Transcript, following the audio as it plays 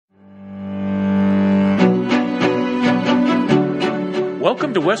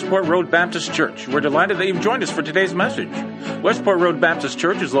Welcome to Westport Road Baptist Church. We're delighted that you've joined us for today's message. Westport Road Baptist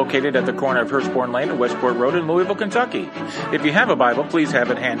Church is located at the corner of Hurstbourne Lane and Westport Road in Louisville, Kentucky. If you have a Bible, please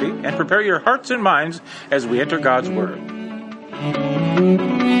have it handy and prepare your hearts and minds as we enter God's Word.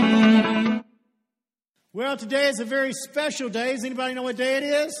 Well, today is a very special day. Does anybody know what day it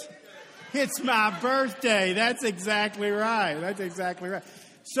is? It's my birthday. That's exactly right.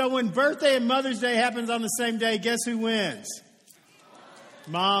 So when birthday and Mother's Day happens on the same day, guess who wins?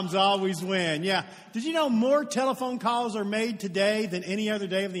 Moms always win. Yeah. Did you know more telephone calls are made today than any other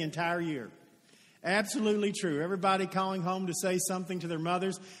day of the entire year? Absolutely true. Everybody calling home to say something to their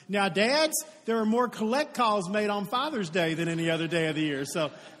mothers. Now, dads, there are more collect calls made on Father's Day than any other day of the year.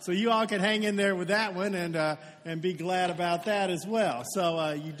 So you all can hang in there with that one and be glad about that as well.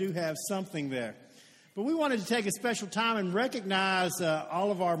 So you do have something there. But we wanted to take a special time and recognize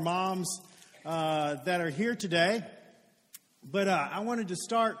all of our moms that are here today. But I wanted to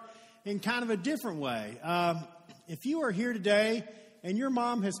start in kind of a different way. If you are here today and your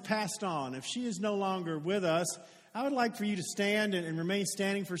mom has passed on, if she is no longer with us, I would like for you to stand and remain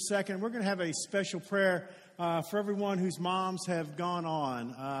standing for a second. We're going to have a special prayer for everyone whose moms have gone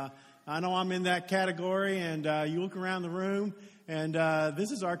on. I know I'm in that category, and you look around the room, and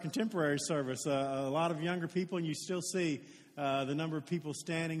this is our contemporary service. A lot of younger people, and you still see the number of people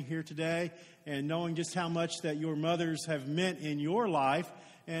standing here today and knowing just how much that your mothers have meant in your life.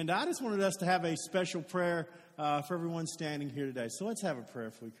 And I just wanted us to have a special prayer for everyone standing here today. So let's have a prayer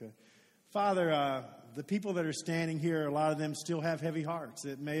if we could. Father, the people that are standing here, a lot of them still have heavy hearts.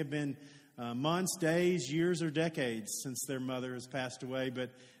 It may have been months, days, years, or decades since their mother has passed away,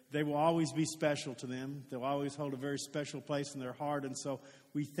 but they will always be special to them. They'll always hold a very special place in their heart. And so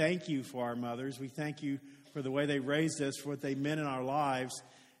we thank you for our mothers. We thank you for the way they raised us, for what they meant in our lives.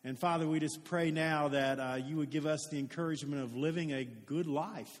 And Father, we just pray now that you would give us the encouragement of living a good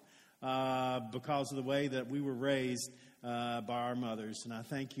life because of the way that we were raised by our mothers. And I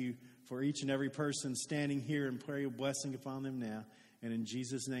thank you for each and every person standing here, and pray your blessing upon them now. And in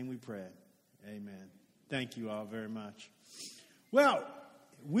Jesus' name we pray. Amen. Thank you all very much. Well,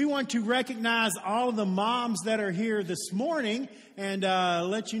 we want to recognize all of the moms that are here this morning and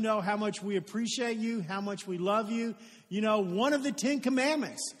let you know how much we appreciate you, how much we love you. You know, one of the 10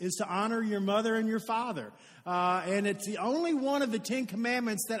 Commandments is to honor your mother and your father. And it's the only one of the 10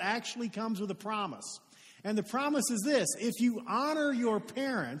 Commandments that actually comes with a promise. And the promise is this: if you honor your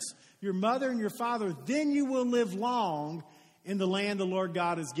parents, your mother and your father, then you will live long in the land the Lord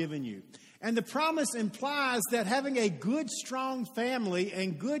God has given you. And the promise implies that having a good, strong family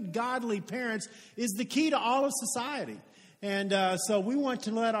and good, godly parents is the key to all of society. And so we want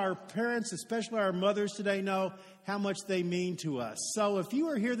to let our parents, especially our mothers today, know how much they mean to us. So if you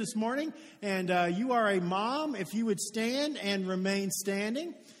are here this morning and you are a mom, if you would stand and remain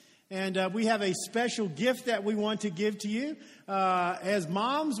standing. And we have a special gift that we want to give to you. As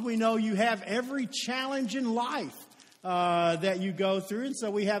moms, we know you have every challenge in life that you go through. And so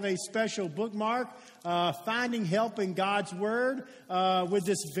we have a special bookmark, Finding Help in God's Word, with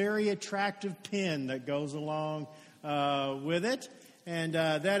this very attractive pen that goes along with it. And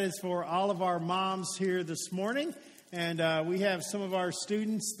that is for all of our moms here this morning. And we have some of our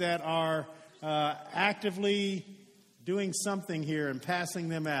students that are actively doing something here and passing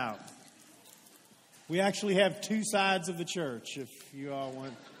them out. We actually have two sides of the church, if you all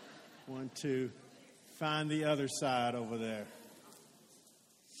want to find the other side over there.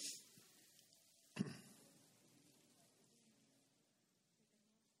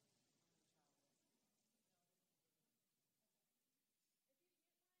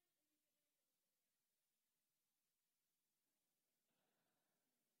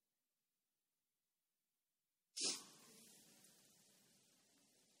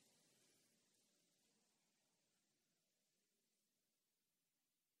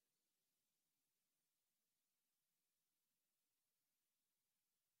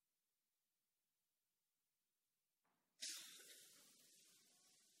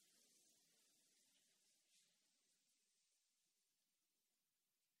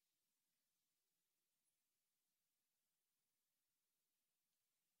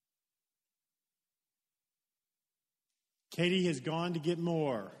 Katie has gone to get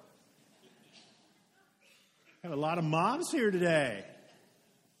more. I have a lot of moms here today.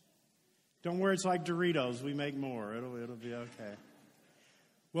 Don't worry, it's like Doritos. We make more. It'll be okay.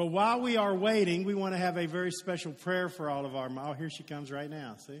 Well, while we are waiting, we want to have a very special prayer for all of our moms. Oh, here she comes right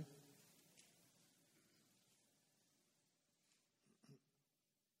now. See?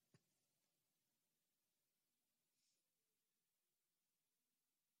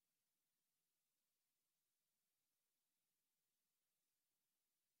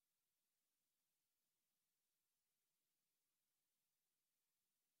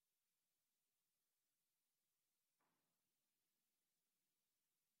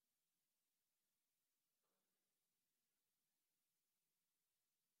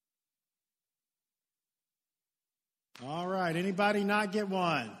 All right. Anybody not get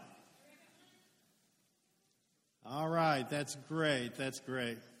one? All right. That's great. That's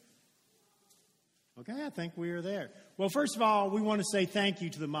great. Okay, I think we are there. Well, first of all, we want to say thank you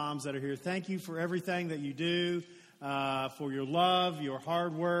to the moms that are here. Thank you for everything that you do, for your love, your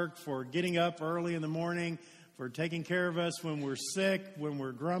hard work, for getting up early in the morning, for taking care of us when we're sick, when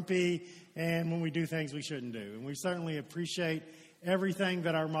we're grumpy, and when we do things we shouldn't do. And we certainly appreciate everything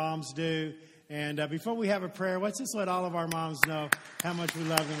that our moms do. And before we have a prayer, let's just let all of our moms know how much we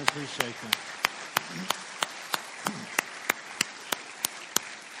love them and appreciate them.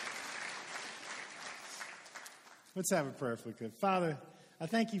 Let's have a prayer if we could. Father, I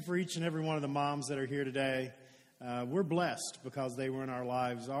thank you for each and every one of the moms that are here today. We're blessed because they were in our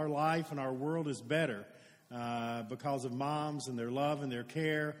lives. Our life and our world is better because of moms and their love and their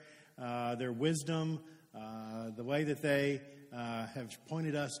care, their wisdom, the way that they have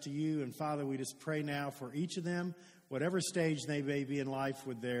pointed us to you. And Father, we just pray now for each of them, whatever stage they may be in life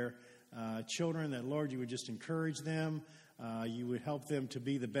with their children, that, Lord, you would just encourage them. You would help them to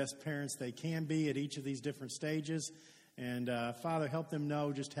be the best parents they can be at each of these different stages. And, Father, help them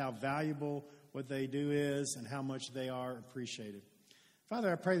know just how valuable what they do is and how much they are appreciated.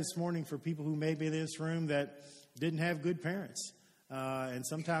 Father, I pray this morning for people who may be in this room that didn't have good parents. And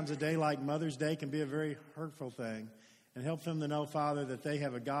sometimes a day like Mother's Day can be a very hurtful thing. And help them to know, Father, that they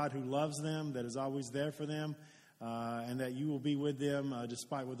have a God who loves them, that is always there for them, and that you will be with them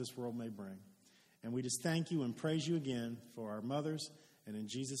despite what this world may bring. And we just thank you and praise you again for our mothers. And in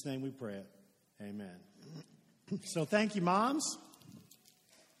Jesus' name we pray it. Amen. So thank you, moms.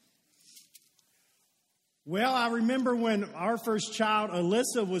 Well, I remember when our first child,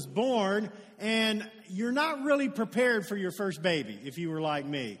 Alyssa, was born, and you're not really prepared for your first baby if you were like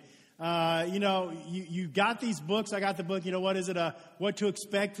me. You got these books. I got the book, what is it? What to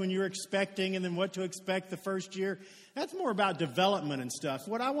expect when you're expecting, and then what to expect the first year. That's more about development and stuff.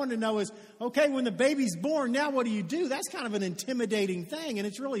 What I want to know is, okay, when the baby's born, now what do you do? That's kind of an intimidating thing, and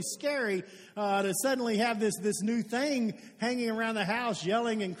it's really scary to suddenly have this new thing hanging around the house,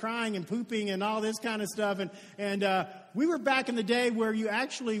 yelling and crying and pooping and all this kind of stuff. And we were back in the day where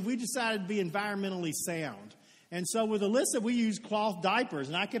we decided to be environmentally sound. And so with Alyssa, we used cloth diapers,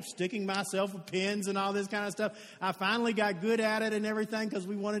 and I kept sticking myself with pins and all this kind of stuff. I finally got good at it and everything because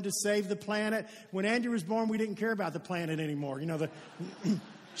we wanted to save the planet. When Andrew was born, we didn't care about the planet anymore. The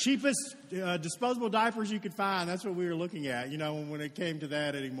cheapest disposable diapers you could find, that's what we were looking at, when it came to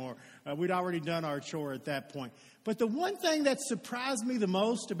that anymore. We'd already done our chore at that point. But the one thing that surprised me the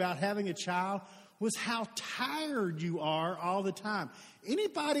most about having a child was how tired you are all the time.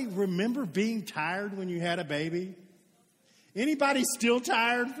 Anybody remember being tired when you had a baby? Anybody still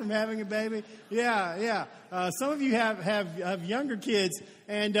tired from having a baby? Yeah. Some of you have younger kids,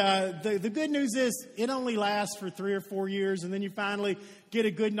 and the good news is it only lasts for 3 or 4 years, and then you finally get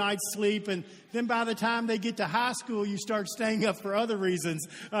a good night's sleep, and then by the time they get to high school, you start staying up for other reasons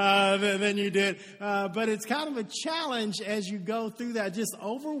than you did. But it's kind of a challenge as you go through that just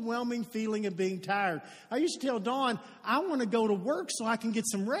overwhelming feeling of being tired. I used to tell Dawn, I want to go to work so I can get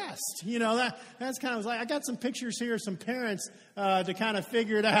some rest. That's kind of like, I got some pictures here of some parents to kind of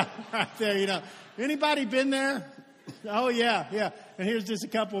figure it out right there. Anybody been there? Oh, yeah. And here's just a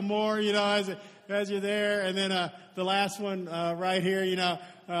couple more, as you're there. And then the last one right here,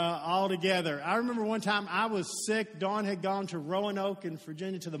 all together. I remember one time I was sick. Dawn had gone to Roanoke in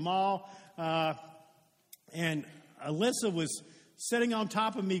Virginia to the mall. And Alyssa was sitting on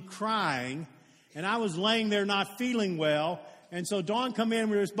top of me crying. And I was laying there not feeling well. And so Dawn come in,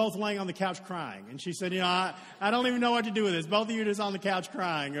 we were both laying on the couch crying. And she said, I don't even know what to do with this. Both of you are just on the couch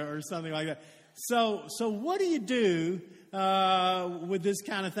crying or something like that. So what do you do with this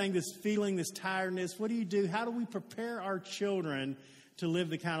kind of thing, this feeling, this tiredness? What do you do? How do we prepare our children to live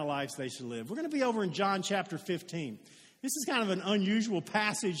the kind of lives they should live? We're going to be over in John chapter 15. This is kind of an unusual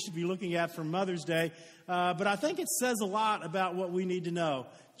passage to be looking at for Mother's Day, but I think it says a lot about what we need to know.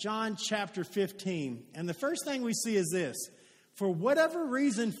 John chapter 15. And the first thing we see is this. For whatever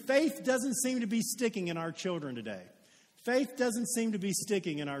reason, faith doesn't seem to be sticking in our children today. Faith doesn't seem to be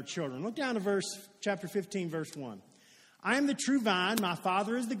sticking in our children. Look down to chapter 15, verse 1. I am the true vine. My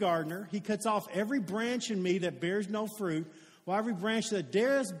Father is the gardener. He cuts off every branch in me that bears no fruit, while every branch that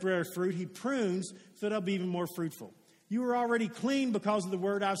dares bear fruit, he prunes so that it'll be even more fruitful. You are already clean because of the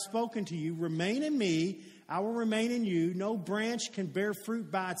word I've spoken to you. Remain in me. I will remain in you. No branch can bear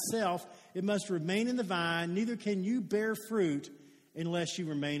fruit by itself. It must remain in the vine. Neither can you bear fruit unless you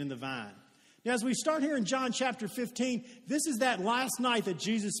remain in the vine. Now, as we start here in John chapter 15, this is that last night that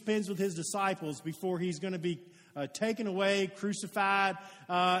Jesus spends with his disciples before he's going to be taken away, crucified,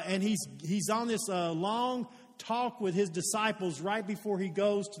 and he's on this long talk with his disciples right before he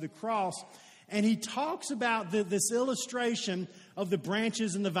goes to the cross. And he talks about this illustration of the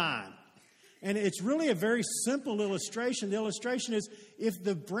branches and the vine. And it's really a very simple illustration. The illustration is if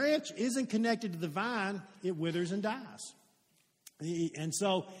the branch isn't connected to the vine, it withers and dies. And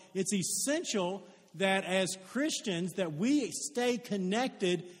so it's essential that as Christians that we stay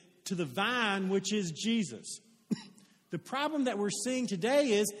connected to the vine, which is Jesus. The problem that we're seeing today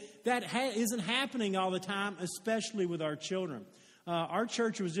is that isn't happening all the time, especially with our children. Our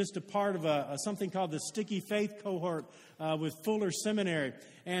church was just a part of something called the Sticky Faith cohort with Fuller Seminary.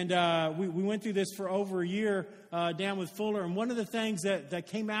 And we went through this for over a year down with Fuller. And one of the things that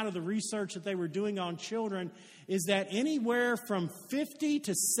came out of the research that they were doing on children is that anywhere from 50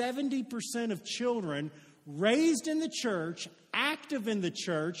 to 70% of children raised in the church, active in the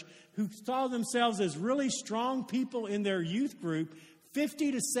church, who saw themselves as really strong people in their youth group,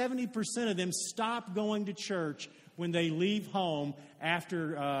 50 to 70% of them stop going to church when they leave home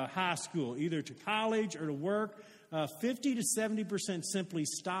after high school, either to college or to work. 50 to 70% simply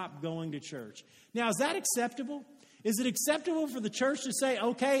stop going to church. Now, is that acceptable? Is it acceptable for the church to say,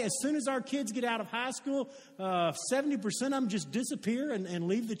 okay, as soon as our kids get out of high school, 70% of them just disappear and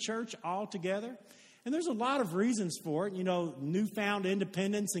leave the church altogether? And there's a lot of reasons for it. You know, newfound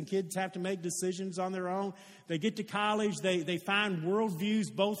independence and kids have to make decisions on their own. They get to college, they find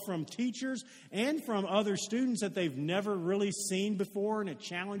worldviews both from teachers and from other students that they've never really seen before, and it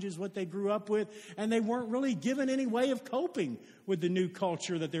challenges what they grew up with. And they weren't really given any way of coping with the new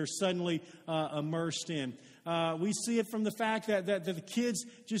culture that they're suddenly immersed in. We see it from the fact that the kids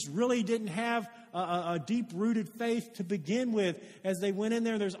just really didn't have a deep-rooted faith to begin with as they went in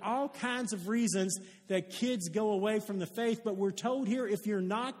there. There's all kinds of reasons that kids go away from the faith, but we're told here if you're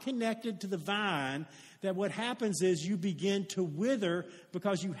not connected to the vine, that what happens is you begin to wither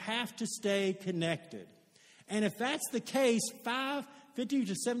because you have to stay connected. And if that's the case, 50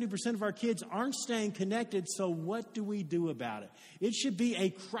 to 70% of our kids aren't staying connected, so what do we do about it? It should be a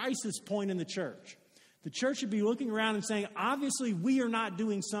crisis point in the church. The church should be looking around and saying, obviously, we are not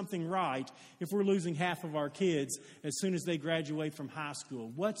doing something right if we're losing half of our kids as soon as they graduate from high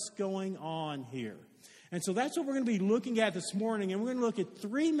school. What's going on here? And so that's what we're going to be looking at this morning. And we're going to look at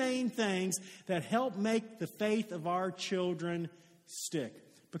three main things that help make the faith of our children stick.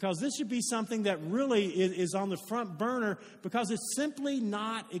 Because this should be something that really is on the front burner because it's simply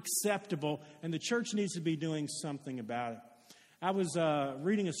not acceptable. And the church needs to be doing something about it. I was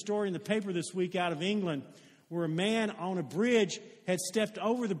reading a story in the paper this week out of England where a man on a bridge had stepped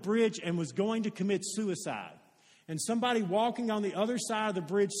over the bridge and was going to commit suicide. And somebody walking on the other side of the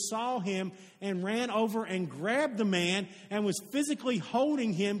bridge saw him and ran over and grabbed the man and was physically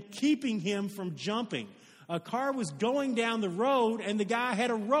holding him, keeping him from jumping. A car was going down the road and the guy had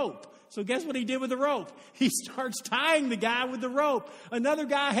a rope. So guess what he did with the rope? He starts tying the guy with the rope. Another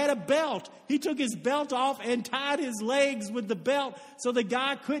guy had a belt. He took his belt off and tied his legs with the belt so the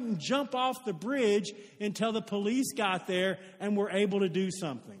guy couldn't jump off the bridge until the police got there and were able to do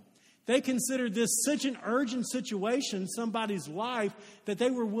something. They considered this such an urgent situation, somebody's life, that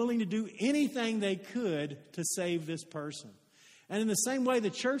they were willing to do anything they could to save this person. And in the same way, the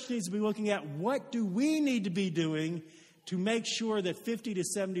church needs to be looking at what do we need to be doing to make sure that 50 to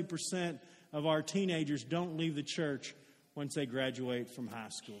 70% of our teenagers don't leave the church once they graduate from high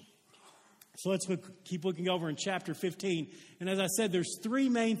school. So let's keep looking over in chapter 15. And as I said, there's three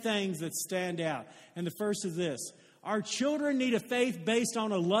main things that stand out. And the first is this. Our children need a faith based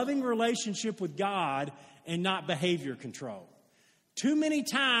on a loving relationship with God and not behavior control. Too many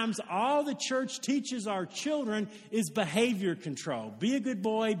times, all the church teaches our children is behavior control. Be a good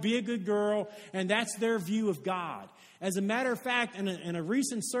boy, be a good girl, and that's their view of God. As a matter of fact, in a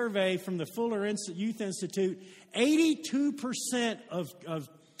recent survey from the Fuller Youth Institute, 82% of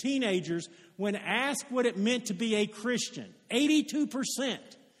teenagers, when asked what it meant to be a Christian, 82%,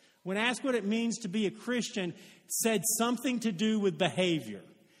 when asked what it means to be a Christian, said something to do with behavior.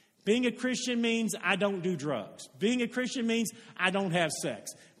 Being a Christian means I don't do drugs. Being a Christian means I don't have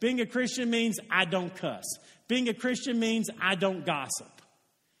sex. Being a Christian means I don't cuss. Being a Christian means I don't gossip.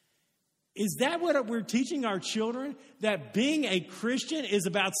 Is that what we're teaching our children? That being a Christian is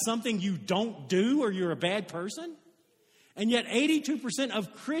about something you don't do or you're a bad person? And yet 82%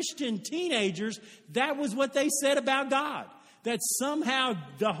 of Christian teenagers, that was what they said about God. That somehow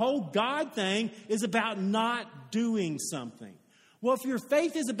the whole God thing is about not doing something. Well, if your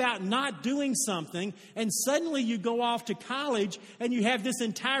faith is about not doing something and suddenly you go off to college and you have this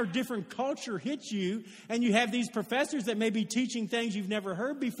entire different culture hit you and you have these professors that may be teaching things you've never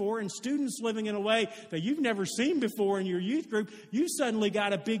heard before and students living in a way that you've never seen before in your youth group, you suddenly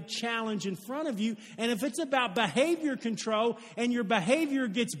got a big challenge in front of you. And if it's about behavior control and your behavior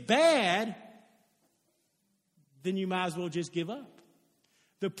gets bad, then you might as well just give up.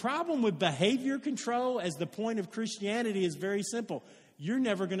 The problem with behavior control as the point of Christianity is very simple. You're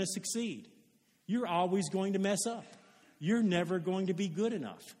never going to succeed. You're always going to mess up. You're never going to be good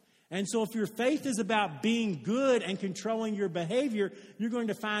enough. And so if your faith is about being good and controlling your behavior, you're going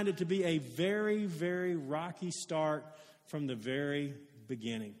to find it to be a very, very rocky start from the very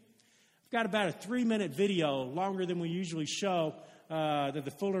beginning. I've got about a 3-minute video, longer than we usually show, that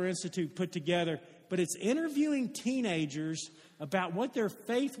the Fuller Institute put together. But it's interviewing teenagers about what their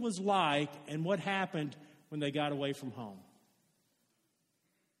faith was like and what happened when they got away from home.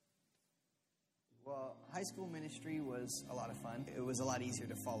 Well, high school ministry was a lot of fun. It was a lot easier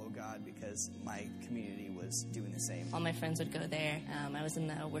to follow God because my community was doing the same. All my friends would go there. I was in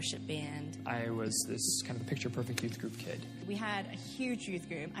the worship band. I was this kind of picture-perfect youth group kid. We had a huge youth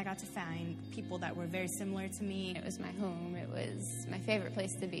group. I got to find people that were very similar to me. It was my home. It was my favorite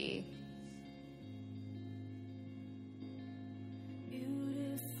place to be.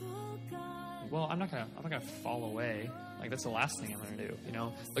 Well, I'm not gonna fall away. Like, that's the last thing I'm gonna do. You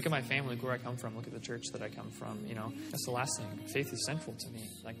know, look at my family, look where I come from, look at the church that I come from. You know, that's the last thing. Faith is central to me.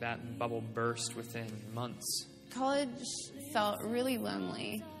 Like, that bubble burst within months. College felt really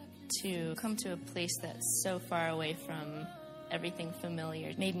lonely. To come to a place that's so far away from everything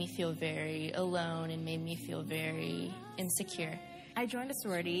familiar made me feel very alone and made me feel very insecure. I joined a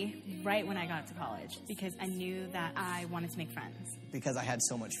sorority right when I got to college because I knew that I wanted to make friends. Because I had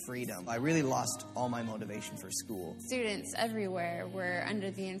so much freedom, I really lost all my motivation for school. Students everywhere were under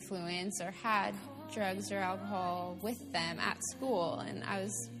the influence or had drugs or alcohol with them at school, and I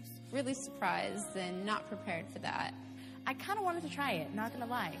was really surprised and not prepared for that. I kind of wanted to try it, not gonna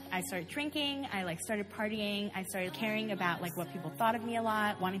lie. I started drinking, I started partying, I started caring about what people thought of me a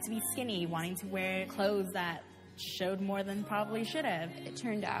lot, wanting to be skinny, wanting to wear clothes that showed more than probably should have. It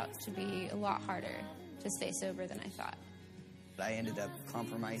turned out to be a lot harder to stay sober than I thought. I ended up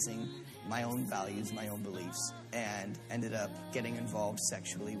compromising my own values, my own beliefs, and ended up getting involved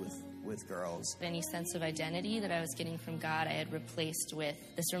sexually with girls. Any sense of identity that I was getting from God, I had replaced with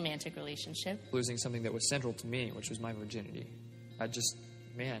this romantic relationship. Losing something that was central to me, which was my virginity.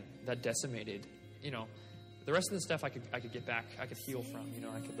 That decimated, the rest of the stuff I could get back, I could heal from,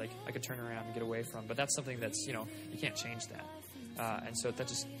 I could turn around and get away from, but that's something that's, you can't change that. And so that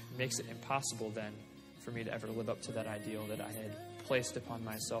just makes it impossible then for me to ever live up to that ideal that I had placed upon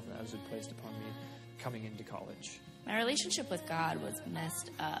myself and that was placed upon me coming into college. My relationship with God was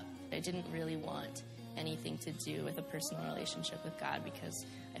messed up. I didn't really want anything to do with a personal relationship with God because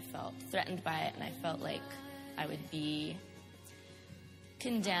I felt threatened by it and I felt like I would be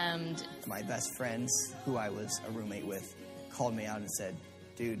condemned. My best friends, who I was a roommate with, called me out and said,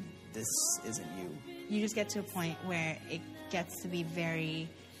 "Dude, this isn't you." You just get to a point where it gets to be very,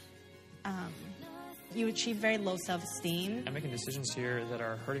 you achieve very low self-esteem. I'm making decisions here that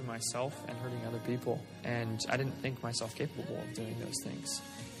are hurting myself and hurting other people, and I didn't think myself capable of doing those things.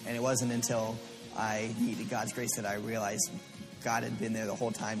 And it wasn't until I needed God's grace that I realized God had been there the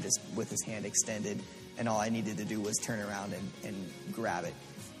whole time, just with his hand extended, and all I needed to do was turn around and grab it.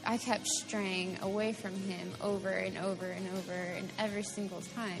 I kept straying away from him over and over and over, and every single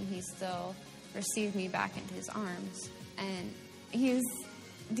time he still received me back into his arms. And he's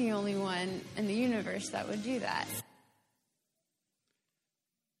the only one in the universe that would do that.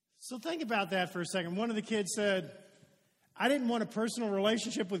 So think about that for a second. One of the kids said, I didn't want a personal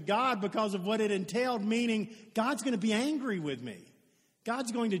relationship with God because of what it entailed, meaning God's going to be angry with me.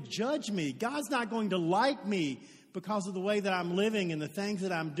 God's going to judge me. God's not going to like me because of the way that I'm living and the things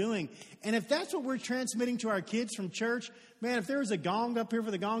that I'm doing. And if that's what we're transmitting to our kids from church, man, if there was a gong up here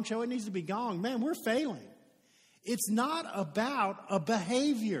for the gong show, it needs to be gong. Man, we're failing. It's not about a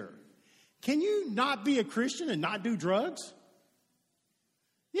behavior. Can you not be a Christian and not do drugs?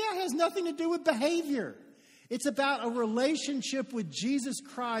 Yeah, it has nothing to do with behavior. It's about a relationship with Jesus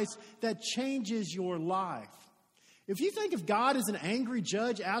Christ that changes your life. If you think of God as an angry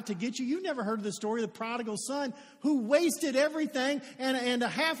judge out to get you, you've never heard of the story of the prodigal son who wasted everything and a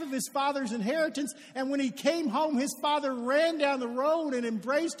half of his father's inheritance. And when he came home, his father ran down the road and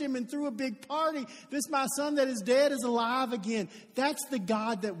embraced him and threw a big party. This my son that is dead is alive again. That's the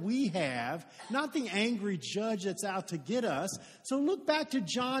God that we have, not the angry judge that's out to get us. So look back to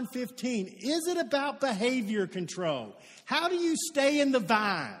John 15. Is it about behavior control? How do you stay in the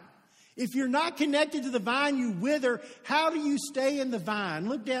vine? If you're not connected to the vine, you wither. How do you stay in the vine?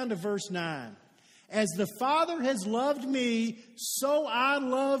 Look down to verse 9. As the Father has loved me, so I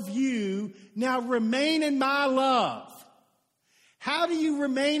love you. Now remain in my love. How do you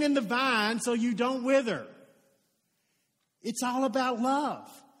remain in the vine so you don't wither? It's all about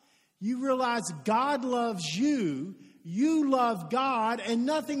love. You realize God loves you, you love God, and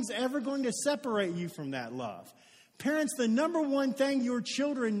nothing's ever going to separate you from that love. Parents, the number one thing your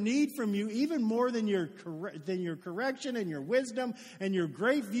children need from you, even more than your correction and your wisdom and your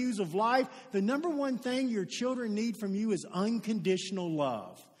great views of life, the number one thing your children need from you is unconditional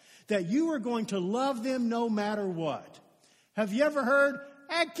love. That you are going to love them no matter what. Have you ever heard,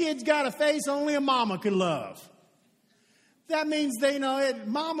 that kid's got a face only a mama could love? That means they know it.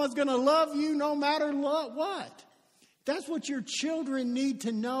 Mama's going to love you no matter what. That's what your children need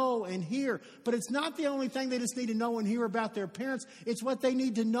to know and hear. But it's not the only thing they just need to know and hear about their parents. It's what they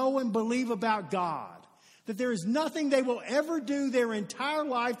need to know and believe about God. That there is nothing they will ever do their entire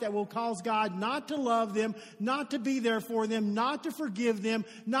life that will cause God not to love them, not to be there for them, not to forgive them,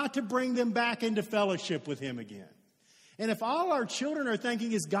 not to bring them back into fellowship with Him again. And if all our children are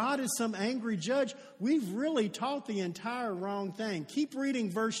thinking is God is some angry judge, we've really taught the entire wrong thing. Keep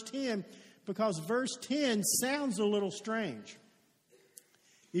reading verse 10. Because verse 10 sounds a little strange.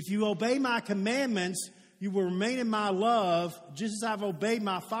 If you obey my commandments, you will remain in my love, just as I've obeyed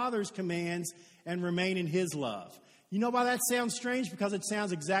my Father's commands and remain in His love. You know why that sounds strange? Because it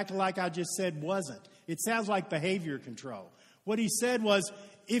sounds exactly like I just said wasn't. It sounds like behavior control. What he said was,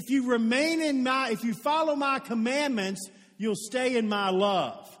 if you follow my commandments, you'll stay in my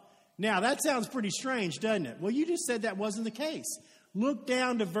love. Now, that sounds pretty strange, doesn't it? Well, you just said that wasn't the case. Look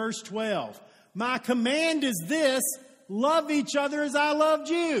down to verse 12. My command is this, love each other as I loved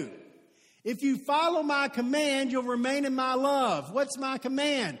you. If you follow my command, you'll remain in my love. What's my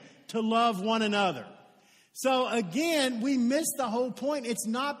command? To love one another. So again, we miss the whole point. It's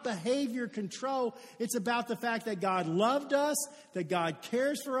not behavior control. It's about the fact that God loved us, that God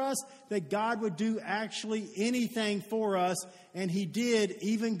cares for us, that God would do actually anything for us. And He did,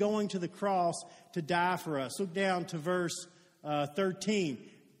 even going to the cross to die for us. Look down to verse 13.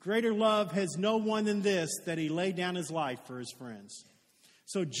 Greater love has no one than this, that He laid down His life for His friends.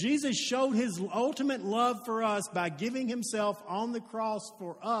 So Jesus showed His ultimate love for us by giving Himself on the cross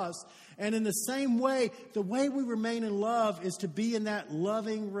for us. And in the same way, the way we remain in love is to be in that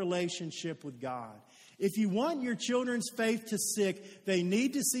loving relationship with God. If you want your children's faith to stick, they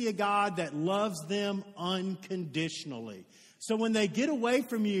need to see a God that loves them unconditionally. So when they get away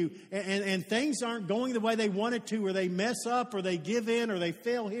from you and things aren't going the way they want it to, or they mess up, or they give in, or they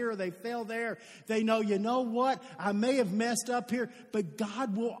fail here, or they fail there, they know, you know what? I may have messed up here, but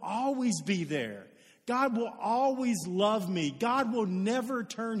God will always be there. God will always love me. God will never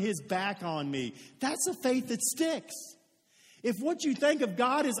turn His back on me. That's a faith that sticks. If what you think of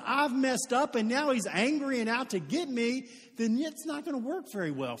God is I've messed up and now He's angry and out to get me, then it's not going to work very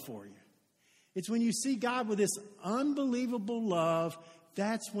well for you. It's when you see God with this unbelievable love,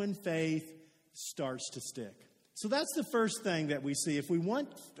 that's when faith starts to stick. So that's the first thing that we see. If we want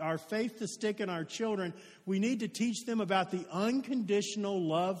our faith to stick in our children, we need to teach them about the unconditional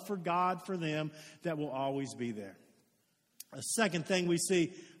love for God for them that will always be there. A second thing we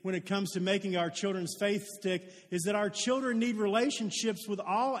see when it comes to making our children's faith stick is that our children need relationships with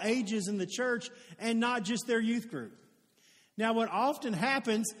all ages in the church and not just their youth group. Now, what often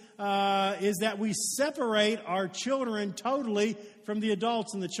happens is that we separate our children totally from the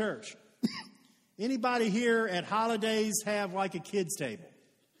adults in the church. Anybody here at holidays have like a kids' table?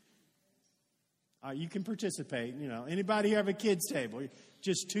 You can participate. Anybody here have a kids' table?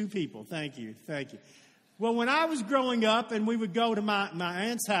 Just two people. Thank you. Well, when I was growing up and we would go to my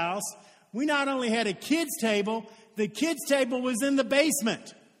aunt's house, we not only had a kids' table, the kids' table was in the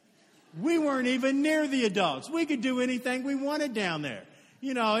basement. We weren't even near the adults. We could do anything we wanted down there.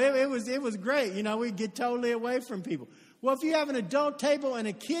 It was great. We'd get totally away from people. Well, if you have an adult table and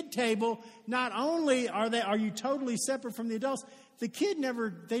a kid table, not only are you totally separate from the adults, the kid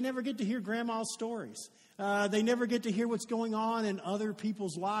never get to hear grandma's stories. They never get to hear what's going on in other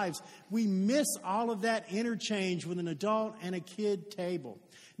people's lives. We miss all of that interchange with an adult and a kid table.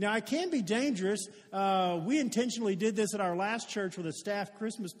 Now, it can be dangerous. We intentionally did this at our last church with a staff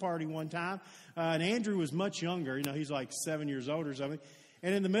Christmas party one time. And Andrew was much younger. You know, he's like 7 years old or something.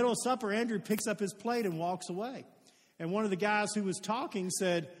 And in the middle of supper, Andrew picks up his plate and walks away. And one of the guys who was talking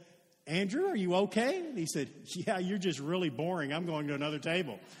said, "Andrew, are you okay?" And he said, "Yeah, you're just really boring. I'm going to another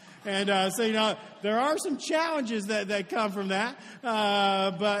table." And so, you know, there are some challenges that come from that.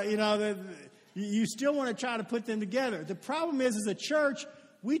 But, you know, you still want to try to put them together. The problem is, as a church,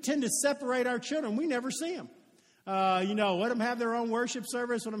 we tend to separate our children. We never see them. You know, let them have their own worship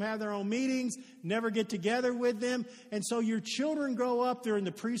service, let them have their own meetings, never get together with them. And so your children grow up, they're in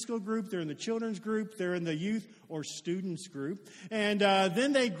the preschool group, they're in the children's group, they're in the youth or students group. And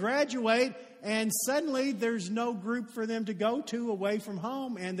then they graduate, and suddenly there's no group for them to go to away from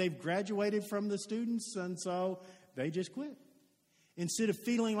home, and they've graduated from the students, and so they just quit instead of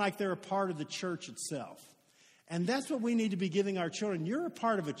feeling like they're a part of the church itself. And that's what we need to be giving our children. You're a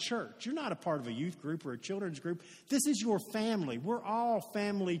part of a church. You're not a part of a youth group or a children's group. This is your family. We're all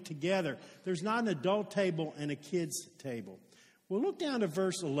family together. There's not an adult table and a kid's table. Well, look down to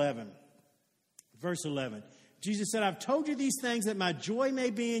verse 11. Verse 11. Jesus said, "I've told you these things that my joy may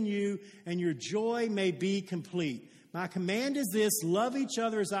be in you and your joy may be complete. My command is this, love each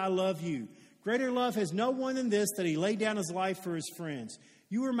other as I love you. Greater love has no one than this, that he laid down his life for his friends.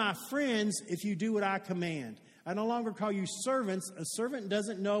 You are my friends if you do what I command. I no longer call you servants. A servant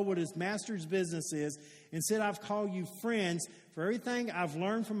doesn't know what his master's business is. Instead, I've called you friends. For everything I've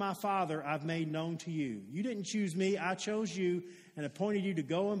learned from my Father, I've made known to you. You didn't choose me. I chose you and appointed you to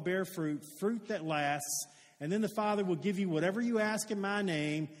go and bear fruit, fruit that lasts. And then the Father will give you whatever you ask in my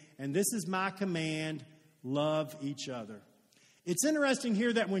name. And this is my command, love each other." It's interesting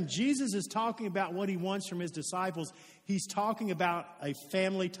here that when Jesus is talking about what he wants from his disciples, he's talking about a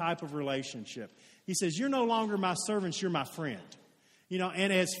family type of relationship. He says, "You're no longer my servants, you're my friend." You know,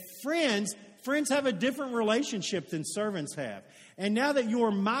 and as friends have a different relationship than servants have. And now that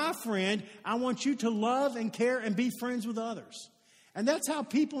you're my friend, I want you to love and care and be friends with others. And that's how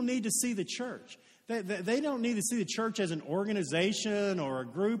people need to see the church. They don't need to see the church as an organization or a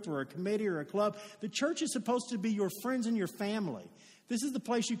group or a committee or a club. The church is supposed to be your friends and your family. This is the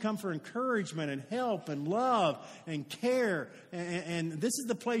place you come for encouragement and help and love and care. And this is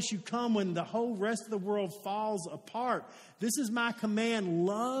the place you come when the whole rest of the world falls apart. This is my command.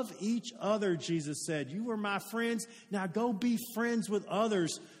 Love each other, Jesus said. You are my friends. Now go be friends with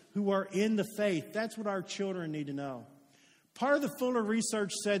others who are in the faith. That's what our children need to know. Part of the Fuller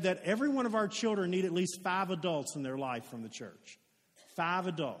research said that every one of our children need at least 5 adults in their life from the church. 5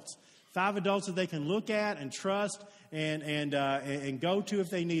 adults. 5 adults that they can look at and trust and go to if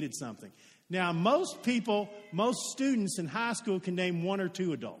they needed something. Now, most students in high school can name 1 or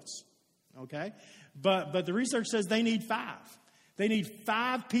 2 adults. Okay? But the research says they need 5. They need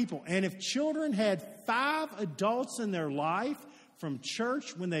 5 people. And if children had 5 adults in their life from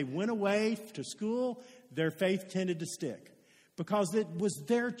church when they went away to school, their faith tended to stick. Because it was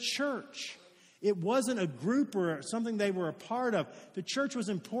their church. It wasn't a group or something they were a part of. The church was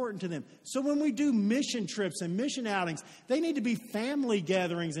important to them. So when we do mission trips and mission outings, they need to be family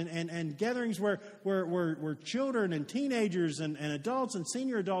gatherings and gatherings where children and teenagers and adults and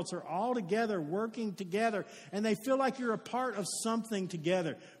senior adults are all together, working together, and they feel like you're a part of something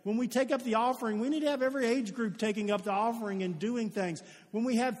together. When we take up the offering, we need to have every age group taking up the offering and doing things. When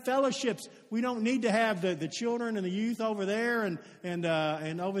we have fellowships, we don't need to have the children and the youth over there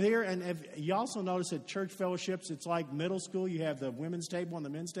and over here. And if you also notice at church fellowships, it's like middle school. You have the women's table and the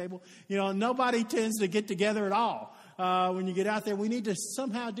men's table. You know, nobody tends to get together at all. When you get out there, we need to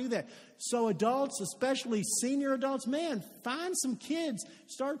somehow do that. So adults, especially senior adults, man, find some kids.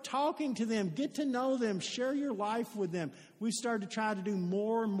 Start talking to them. Get to know them. Share your life with them. We started to try to do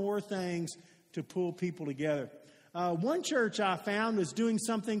more and more things to pull people together. One church I found was doing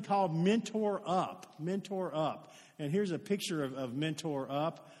something called Mentor Up. Mentor Up. And here's a picture of Mentor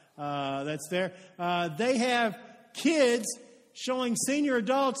Up that's there. They have kids showing senior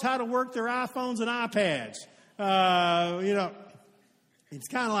adults how to work their iPhones and iPads. You know, it's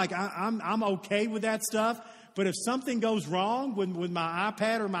kind of like I'm okay with that stuff. But if something goes wrong with my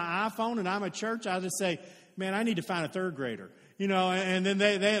iPad or my iPhone and I'm at church, I just say, man, I need to find a 3rd grader. You know, and then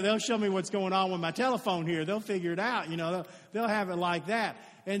they'll show me what's going on with my telephone here. They'll figure it out. You know, they'll have it like that.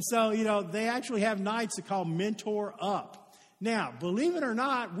 And so, you know, they actually have nights that call Mentor Up. Now, believe it or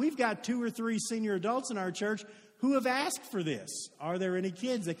not, we've got 2 or 3 senior adults in our church who have asked for this. Are there any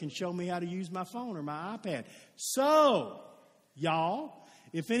kids that can show me how to use my phone or my iPad? So, y'all,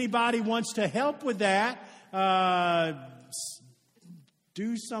 If anybody wants to help with that,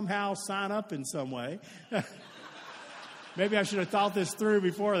 do somehow sign up in some way. Maybe I should have thought this through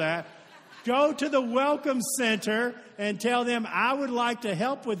before that. Go to the Welcome Center and tell them, I would like to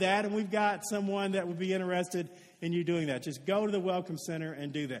help with that, and we've got someone that would be interested in you doing that. Just go to the Welcome Center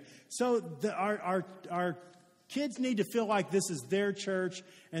and do that. So our kids need to feel like this is their church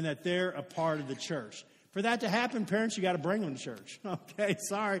and that they're a part of the church. For that to happen, parents, you got to bring them to church. Okay,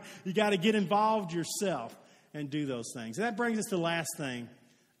 sorry. You got to get involved yourself and do those things. And that brings us to the last thing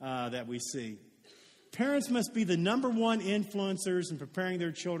that we see. Parents must be the number one influencers in preparing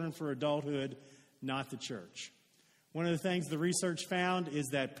their children for adulthood, not the church. One of the things the research found is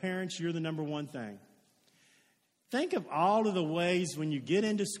that parents, you're the number one thing. Think of all of the ways when you get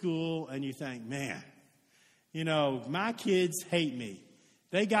into school and you think, man, you know, my kids hate me.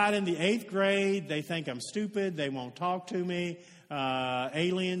 They got in the 8th grade. They think I'm stupid. They won't talk to me.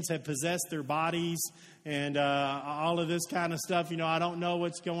 Aliens have possessed their bodies and all of this kind of stuff. You know, I don't know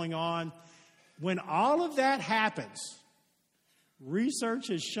what's going on. When all of that happens, research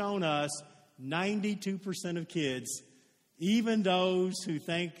has shown us 92% of kids, even those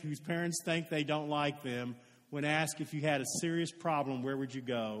whose parents think they don't like them, when asked if you had a serious problem, where would you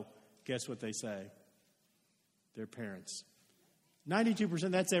go? Guess what they say? Their parents. 92%,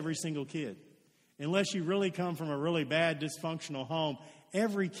 that's every single kid. Unless you really come from a really bad, dysfunctional home,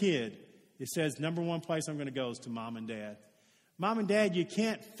 every kid, it says, number one place I'm going to go is to mom and dad. Mom and dad, you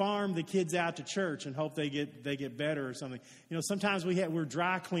can't farm the kids out to church and hope they get better or something. You know, sometimes we're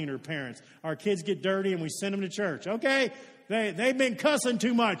dry cleaner parents. Our kids get dirty and we send them to church. Okay, they've been cussing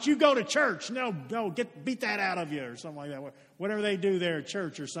too much. You go to church. No, beat that out of you or something like that. Whatever they do there at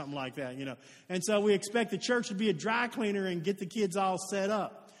church or something like that, you know. And so we expect the church to be a dry cleaner and get the kids all set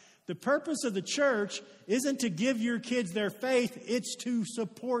up. The purpose of the church isn't to give your kids their faith. It's to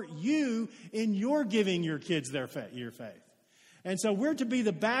support you in your giving your kids your faith. And so we're to be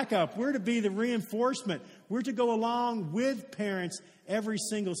the backup. We're to be the reinforcement. We're to go along with parents every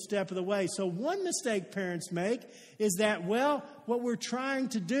single step of the way. So one mistake parents make is that, well, what we're trying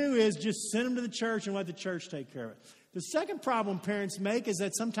to do is just send them to the church and let the church take care of it. The second problem parents make is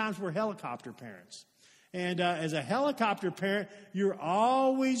that sometimes we're helicopter parents. And as a helicopter parent, you're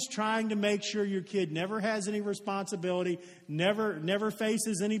always trying to make sure your kid never has any responsibility, never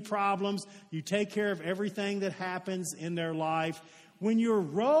faces any problems. You take care of everything that happens in their life. When your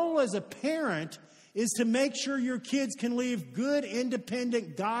role as a parent is to make sure your kids can live good,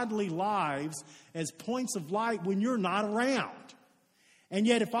 independent, godly lives as points of light when you're not around. And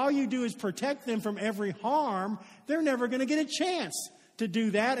yet if all you do is protect them from every harm, they're never going to get a chance to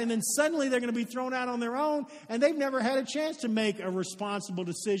do that, and then suddenly they're going to be thrown out on their own, and they've never had a chance to make a responsible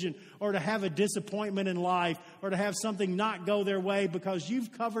decision or to have a disappointment in life or to have something not go their way because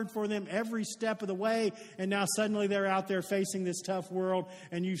you've covered for them every step of the way, and now suddenly they're out there facing this tough world,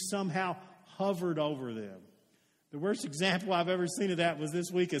 and you've somehow hovered over them. The worst example I've ever seen of that was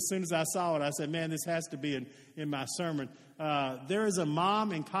this week. As soon as I saw it, I said, man, this has to be in my sermon. There is a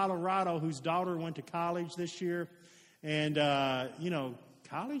mom in Colorado whose daughter went to college this year. And,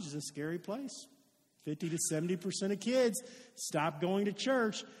 college is a scary place. 50 to 70% of kids stop going to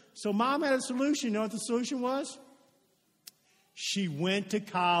church. So mom had a solution. You know what the solution was? She went to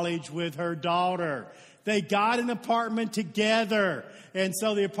college with her daughter. They got an apartment together. And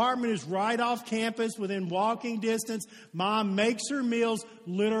so the apartment is right off campus within walking distance. Mom makes her meals,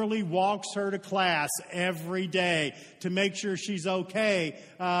 literally walks her to class every day to make sure she's okay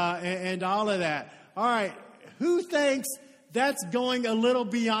and all of that. All right. Who thinks that's going a little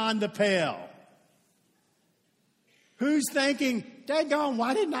beyond the pale? Who's thinking, daggone,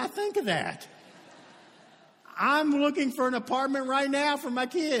 why didn't I think of that? I'm looking for an apartment right now for my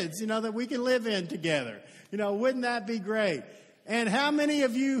kids, that we can live in together. Wouldn't that be great? And how many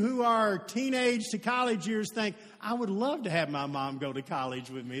of you who are teenage to college years think, I would love to have my mom go to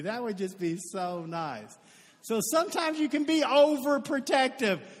college with me. That would just be so nice. So sometimes you can be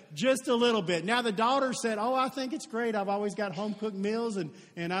overprotective just a little bit. Now the daughter said, I think it's great. I've always got home-cooked meals and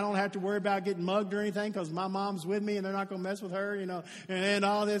I don't have to worry about getting mugged or anything because my mom's with me and they're not going to mess with her, and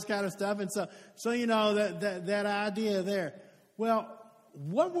all this kind of stuff. And so that idea there. Well,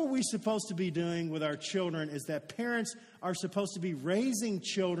 what were we supposed to be doing with our children is that parents are supposed to be raising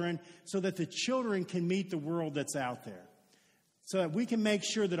children so that the children can meet the world that's out there. So that we can make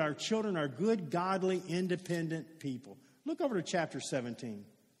sure that our children are good, godly, independent people. Look over to chapter 17.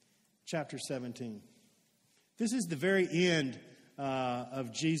 Chapter 17. This is the very end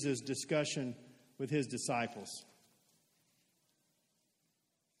of Jesus' discussion with his disciples.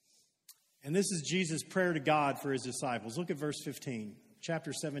 And this is Jesus' prayer to God for his disciples. Look at verse 15.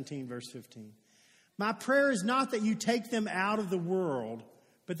 chapter 17, verse 15. My prayer is not that you take them out of the world,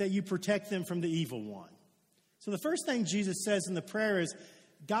 but that you protect them from the evil one. So the first thing Jesus says in the prayer is,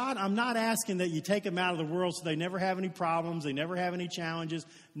 God, I'm not asking that you take them out of the world so they never have any problems, they never have any challenges,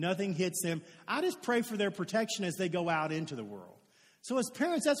 nothing hits them. I just pray for their protection as they go out into the world. So as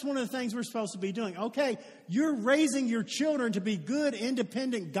parents, that's one of the things we're supposed to be doing. Okay, you're raising your children to be good,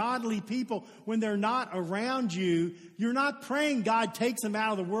 independent, godly people when they're not around you. You're not praying God takes them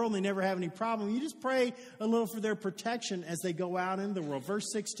out of the world and they never have any problem. You just pray a little for their protection as they go out into the world.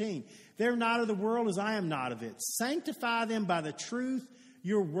 Verse 16, they're not of the world as I am not of it. Sanctify them by the truth.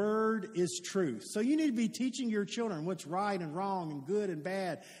 Your word is truth. So you need to be teaching your children what's right and wrong and good and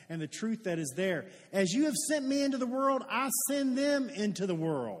bad and the truth that is there. As you have sent me into the world, I send them into the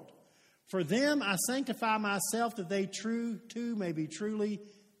world. For them I sanctify myself that they too may be truly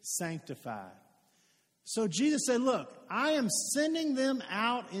sanctified. So Jesus said, look, I am sending them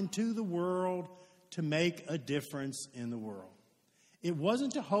out into the world to make a difference in the world. It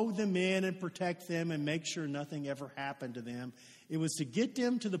wasn't to hold them in and protect them and make sure nothing ever happened to them. It was to get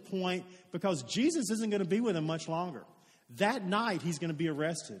them to the point, because Jesus isn't going to be with them much longer. That night, he's going to be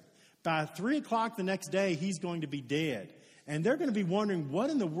arrested. By 3 o'clock the next day, he's going to be dead. And they're going to be wondering,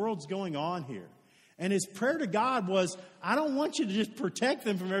 what in the world's going on here? And his prayer to God was, I don't want you to just protect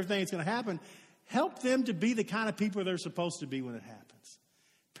them from everything that's going to happen. Help them to be the kind of people they're supposed to be when it happens.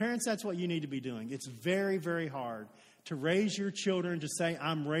 Parents, that's what you need to be doing. It's very, very hard to raise your children to say,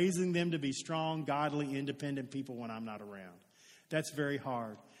 I'm raising them to be strong, godly, independent people when I'm not around. That's very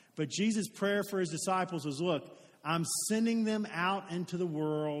hard. But Jesus' prayer for his disciples was, look, I'm sending them out into the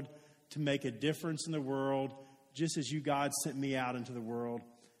world to make a difference in the world, just as you, God, sent me out into the world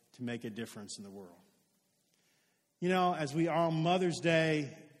to make a difference in the world. You know, as we are on Mother's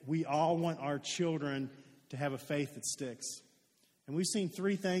Day, we all want our children to have a faith that sticks. And we've seen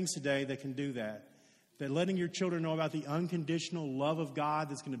 3 things today that can do that. That letting your children know about the unconditional love of God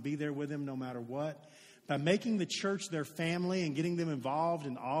that's going to be there with them no matter what. By making the church their family and getting them involved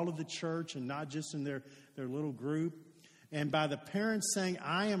in all of the church and not just in their little group. And by the parents saying,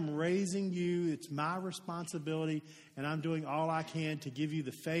 I am raising you, it's my responsibility, and I'm doing all I can to give you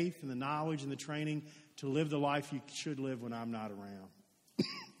the faith and the knowledge and the training to live the life you should live when I'm not around.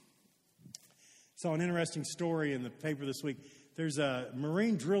 Saw an interesting story in the paper this week. There's a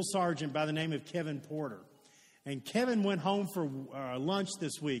Marine drill sergeant by the name of Kevin Porter. And Kevin went home for lunch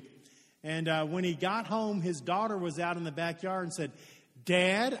this week. And when he got home, his daughter was out in the backyard and said,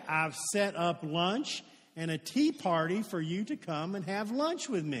 Dad, I've set up lunch and a tea party for you to come and have lunch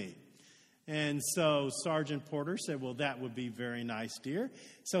with me. And so Sergeant Porter said, well, that would be very nice, dear.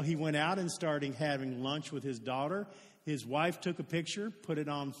 So he went out and started having lunch with his daughter. His wife took a picture, put it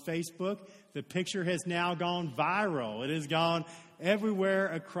on Facebook. The picture has now gone viral. It has gone everywhere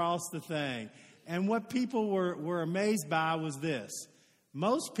across the thing. And what people were amazed by was this.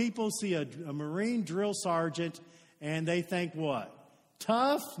 Most people see a Marine drill sergeant and they think what?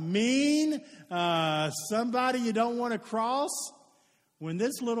 Tough, mean, somebody you don't want to cross. When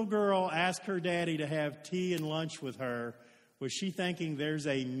this little girl asked her daddy to have tea and lunch with her, was she thinking there's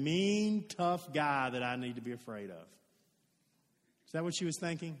a mean, tough guy that I need to be afraid of? Is that what she was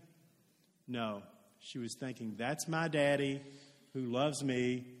thinking? No. She was thinking, that's my daddy who loves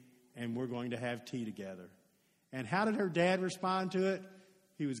me, and we're going to have tea together. And how did her dad respond to it?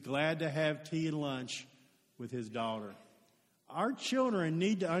 He was glad to have tea and lunch with his daughter. Our children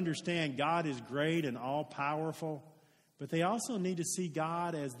need to understand God is great and all-powerful, but they also need to see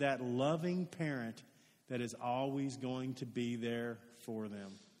God as that loving parent that is always going to be there for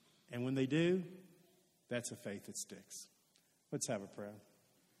them. And when they do, that's a faith that sticks. Let's have a prayer.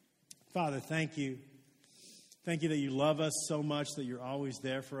 Father, thank you. Thank you that you love us so much, that you're always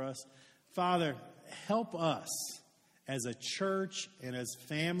there for us. Father, help us as a church and as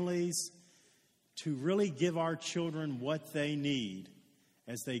families to really give our children what they need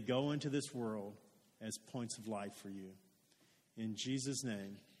as they go into this world as points of light for you. In Jesus'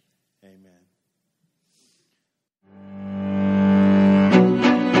 name, amen.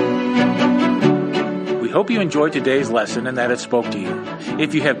 We hope you enjoyed today's lesson and that it spoke to you.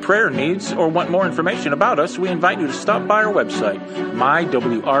 If you have prayer needs or want more information about us, we invite you to stop by our website,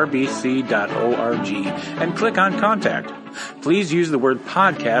 mywrbc.org, and click on Contact. Please use the word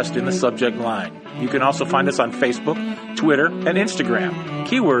podcast in the subject line. You can also find us on Facebook, Twitter, and Instagram.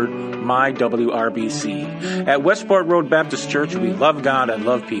 Keyword MyWRBC. At Westport Road Baptist Church, we love God and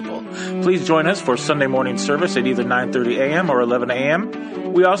love people. Please join us for Sunday morning service at either 9:30 a.m. or 11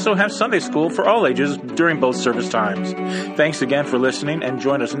 a.m. We also have Sunday school for all ages during both service times. Thanks again for listening, and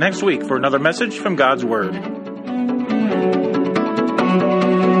join us next week for another message from God's Word.